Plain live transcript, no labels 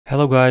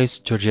Hello guys,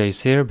 Georgia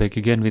is here, back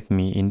again with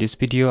me. In this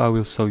video, I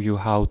will show you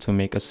how to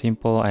make a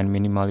simple and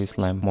minimalist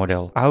lamp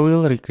model. I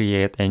will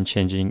recreate and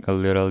changing a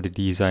little the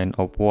design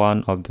of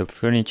one of the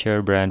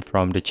furniture brand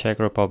from the Czech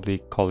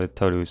Republic called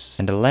Todus.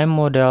 And the lamp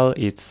model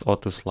is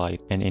Otus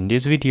light. And in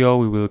this video,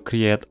 we will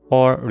create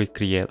or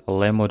recreate a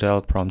lamp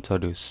model from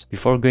Todus.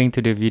 Before going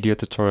to the video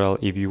tutorial,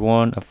 if you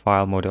want a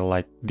file model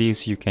like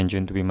this, you can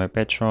join to be my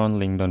Patreon,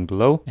 link down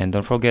below. And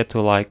don't forget to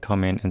like,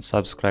 comment, and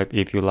subscribe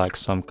if you like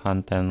some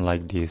content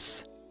like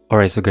this.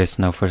 Alright, so guys,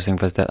 now first thing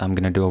first that I'm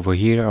gonna do over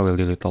here, I will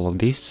delete all of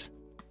this.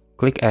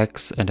 Click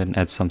X and then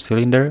add some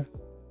cylinder.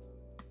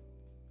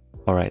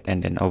 Alright,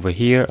 and then over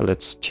here,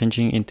 let's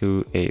changing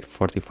into a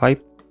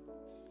 45.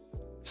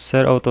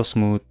 Set auto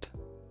smooth.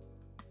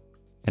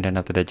 And then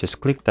after that,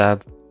 just click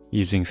tab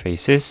using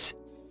faces.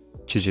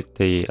 Choose it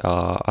the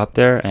up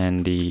there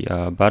and the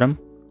bottom.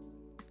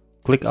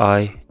 Click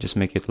I, just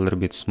make it a little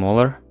bit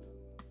smaller.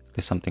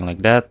 There's something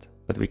like that,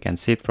 but we can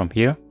see it from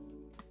here.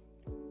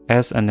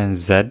 S and then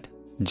Z.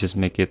 Just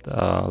make it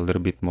a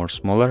little bit more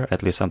smaller,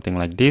 at least something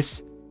like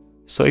this.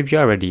 So if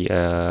you're already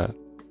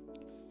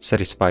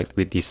satisfied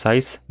with this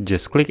size,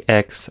 just click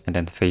X and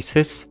then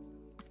faces,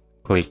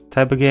 click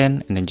tab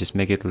again, and then just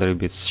make it a little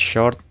bit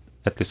short,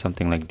 at least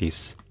something like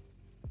this.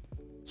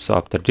 So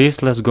after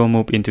this, let's go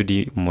move into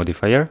the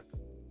modifier,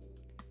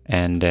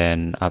 and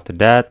then after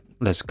that,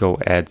 let's go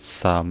add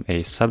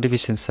a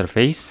subdivision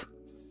surface,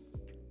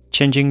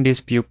 changing this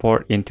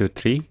viewport into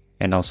 3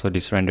 and also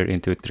this render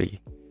into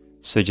 3.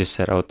 So just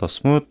set auto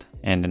smooth,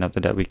 and then after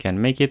that we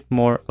can make it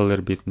a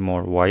little bit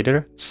more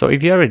wider. So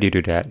if you already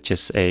do that,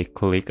 just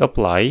click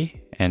apply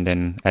and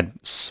then add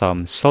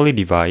some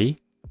solidify,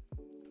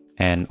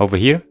 and over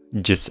here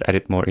just add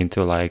it more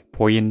into like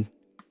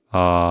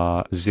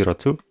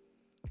 0.02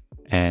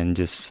 and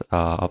just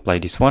apply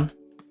this one.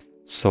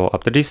 So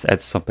after this,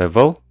 add some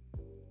bevel,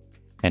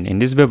 and in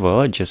this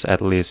bevel just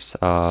at least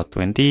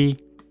 20,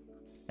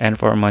 and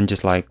for amount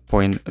just like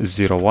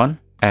 0.01.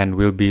 And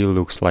will be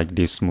looks like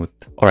this smooth.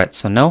 Alright,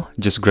 so now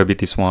just grab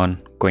this one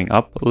going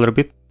up a little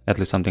bit, at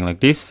least something like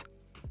this.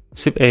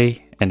 Shift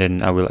A, and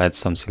then I will add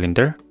some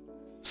cylinder.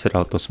 Set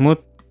auto smooth,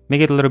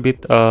 make it a little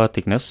bit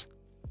thickness,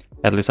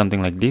 at least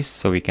something like this,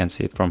 so we can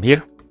see it from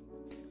here.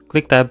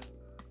 Click tab,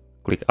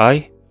 click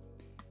I,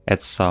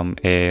 add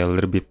a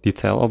little bit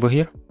detail over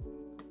here.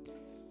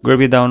 Grab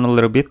it down a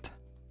little bit,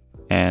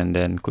 and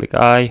then click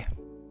I,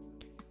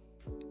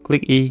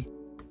 click E,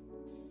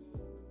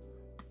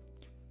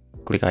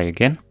 click I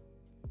again,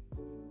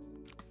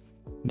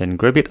 then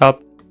grab it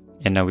up,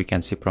 and now we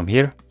can see from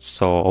here.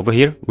 So over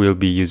here we'll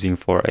be using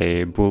for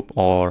a bulb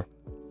or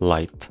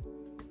light.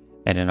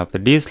 And then after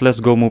this, let's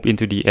go move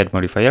into the add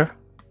modifier.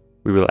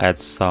 We will add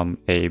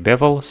a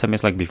bevel, same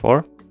as like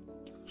before.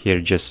 Here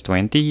just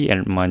 20,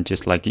 and amount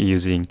just like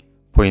using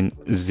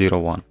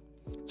 0.01.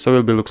 So it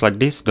will be looks like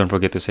this. Don't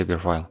forget to save your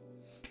file.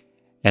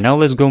 And now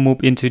let's go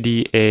move into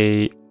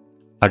the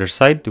other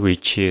side,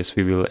 which is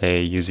we will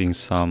using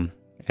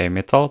a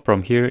metal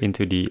from here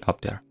into the up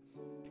there.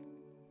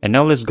 And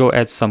now let's go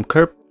add some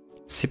curve.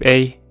 Shift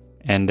A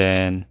and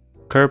then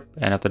curve,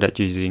 and after that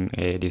using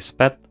this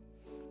path.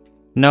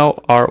 Now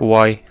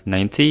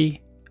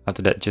RY90.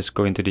 After that, just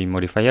go into the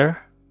modifier,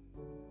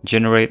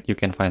 generate. You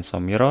can find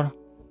some mirror.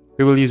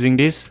 We will using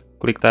this.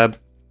 Click tab,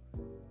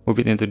 move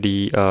it into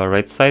the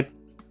right side.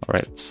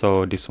 Alright,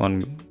 so this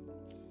one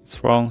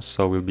is wrong,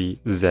 so will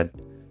be Z.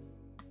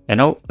 And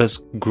now let's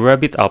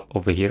grab it up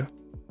over here,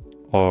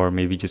 or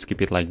maybe just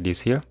keep it like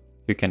this here.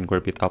 You can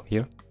grab it up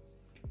here.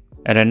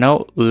 And then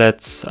now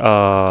let's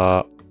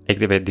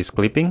activate this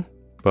clipping,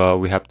 but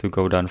we have to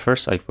go down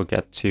first. I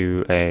forgot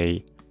to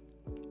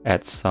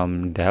add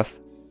some depth.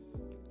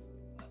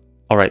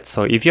 Alright,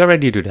 so if you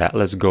already do that,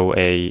 let's go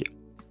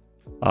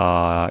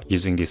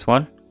using this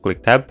one.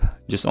 Click tab,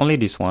 just only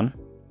this one,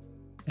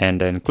 and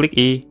then click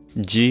E,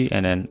 G,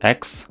 and then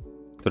X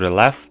to the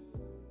left,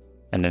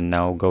 and then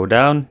now go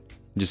down,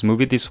 just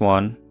move it this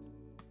one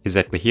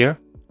exactly here.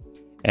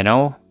 And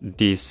now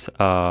this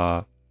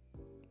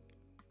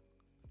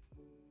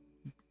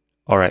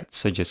alright,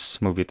 so just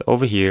move it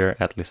over here,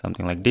 at least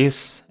something like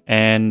this.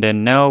 And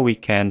then now we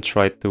can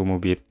try to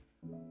move it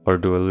or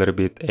do a little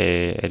bit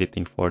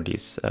editing for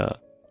this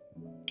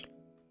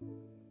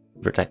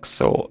vertex.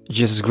 So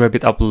just grab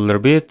it up a little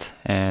bit,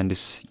 and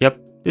this, yep,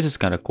 this is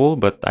kind of cool,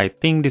 but I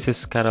think this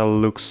is kind of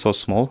looks so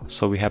small,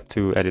 so we have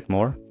to edit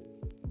more.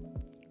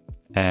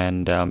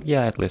 And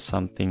yeah, at least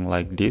something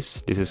like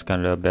this. This is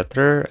kind of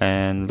better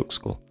and looks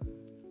cool.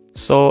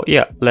 So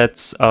yeah,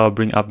 let's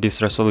bring up this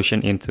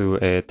resolution into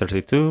a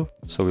 32,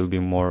 so will be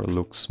more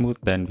look smooth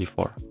than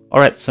before.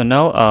 Alright, so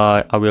now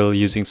I will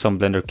using some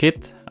Blender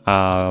kit.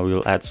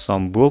 We'll add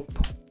some bulb.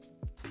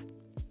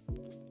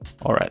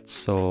 Alright,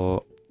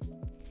 so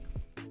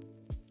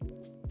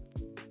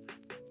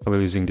I will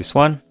using this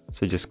one.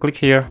 So just click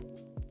here,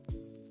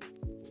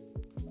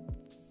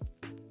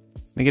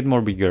 make it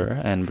more bigger,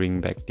 and bring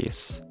back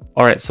this.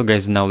 Alright, so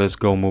guys, now let's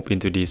go move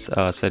into this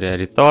shader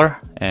editor,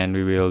 and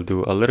we will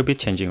do a little bit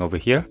changing over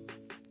here.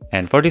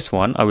 And for this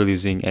one, I will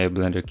using a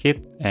Blender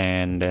kit,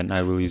 and then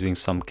I will using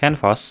some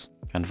canvas.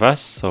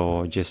 canvas.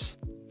 So just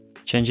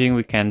changing,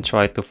 we can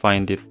try to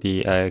find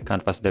the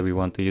canvas that we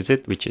want to use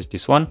it, which is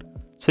this one.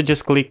 So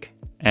just click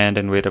and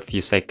then wait a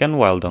few seconds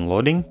while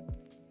downloading,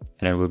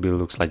 and it will be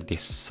looks like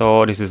this.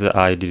 So this is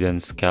I didn't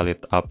scale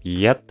it up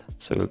yet,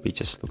 so it will be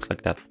just looks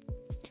like that.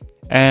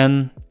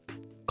 And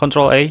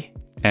Control A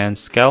and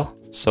scale,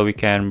 so we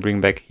can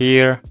bring back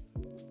here,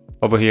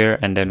 over here,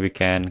 and then we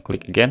can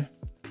click again,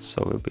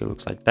 so it will be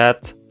looks like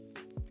that.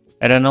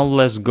 And then now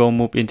let's go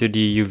move into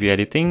the UV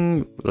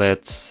editing.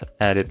 Let's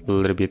add it a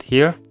little bit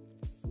here.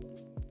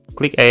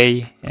 Click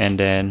A and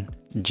then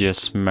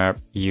just map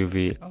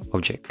UV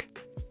object.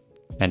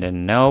 And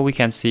then now we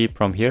can see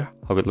from here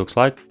how it looks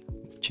like,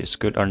 which is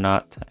good or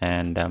not.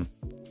 And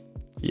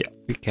yeah,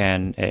 we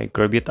can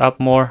grab it up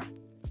more.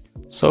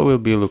 So it will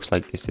be looks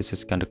like this. This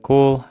is kind of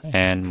cool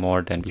and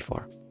more than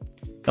before.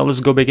 Now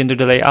let's go back into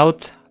the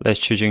layout. Let's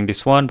choosing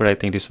this one, but I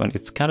think this one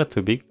it's kind of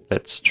too big.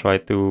 Let's try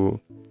to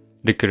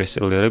decrease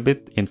it a little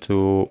bit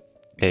into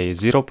a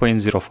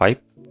 0.05.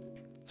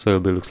 So it will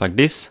be looks like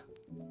this.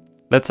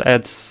 Let's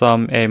add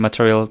some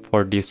material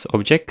for this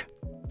object.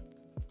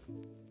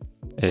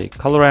 A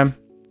color ramp.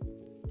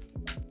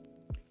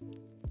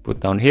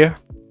 Put down here.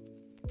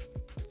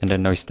 And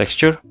then noise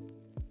texture.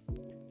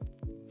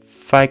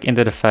 Fade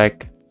into the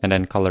fade. And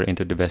then color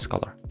into the base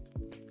color.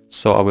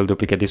 So I will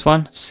duplicate this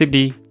one. Shift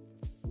D.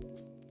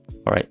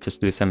 Alright, just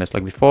do the same as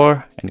like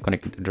before. And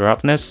connect it to the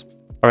roughness.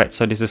 Alright,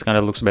 so this is kind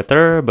of looks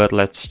better. But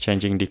let's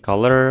changing the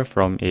color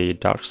from a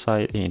dark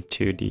side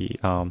into the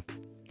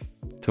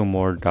to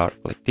more dark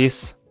like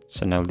this.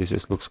 So now this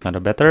is looks kind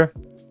of better.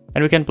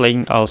 And we can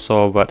playing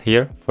also about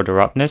here for the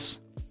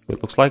roughness.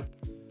 It looks like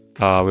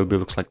will be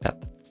looks like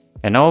that.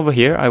 And now over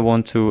here I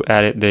want to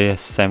add it the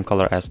same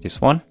color as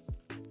this one.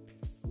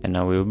 And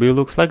now it will be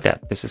looks like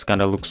that. This is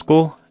kind of looks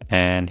cool.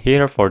 And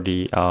here for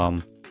the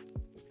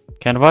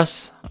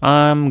canvas,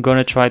 I'm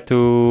gonna try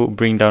to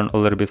bring down a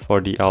little bit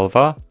for the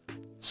alpha,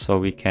 so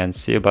we can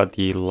see about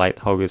the light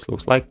how it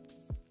looks like.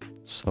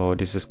 So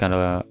this is kind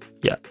of,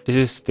 yeah, this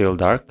is still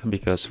dark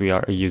because we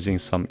are using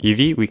some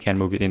EV. We can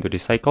move it into the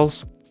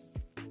cycles,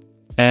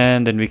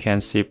 and then we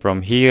can see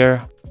from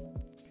here.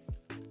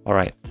 All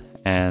right,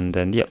 and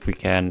then yeah, we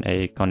can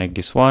connect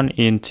this one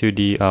into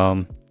the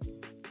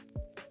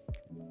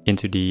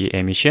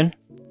emission.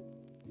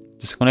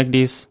 Just connect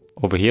this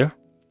over here,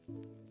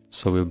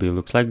 so it will be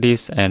looks like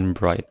this and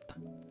bright.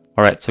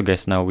 All right, so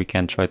guys, now we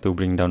can try to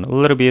bring down a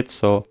little bit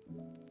so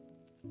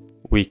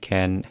we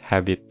can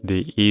have it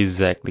the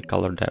exactly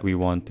color that we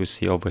want to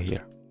see over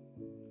here.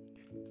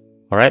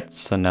 All right,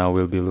 so now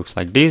will be looks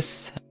like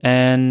this.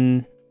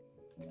 And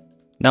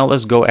now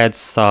let's go add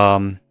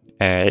some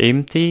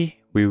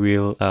empty. We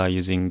will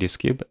using this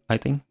cube, I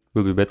think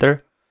will be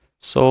better.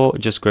 So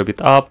just grab it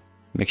up,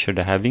 make sure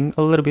they're having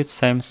a little bit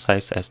same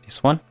size as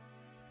this one.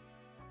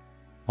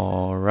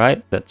 All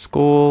right, that's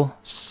cool.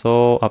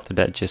 So after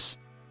that, just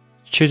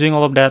choosing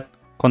all of that,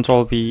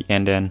 Control V,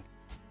 and then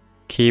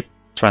keep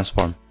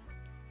transform.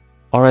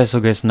 Alright, so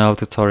guys, now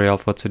tutorial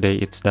for today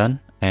it's done.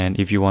 And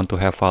if you want to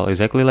have file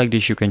exactly like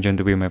this, you can join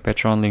to be my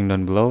Patreon, link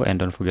down below. And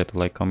don't forget to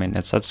like, comment,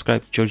 and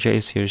subscribe. Georgia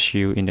is here. See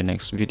you in the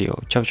next video.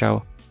 Ciao,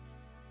 ciao.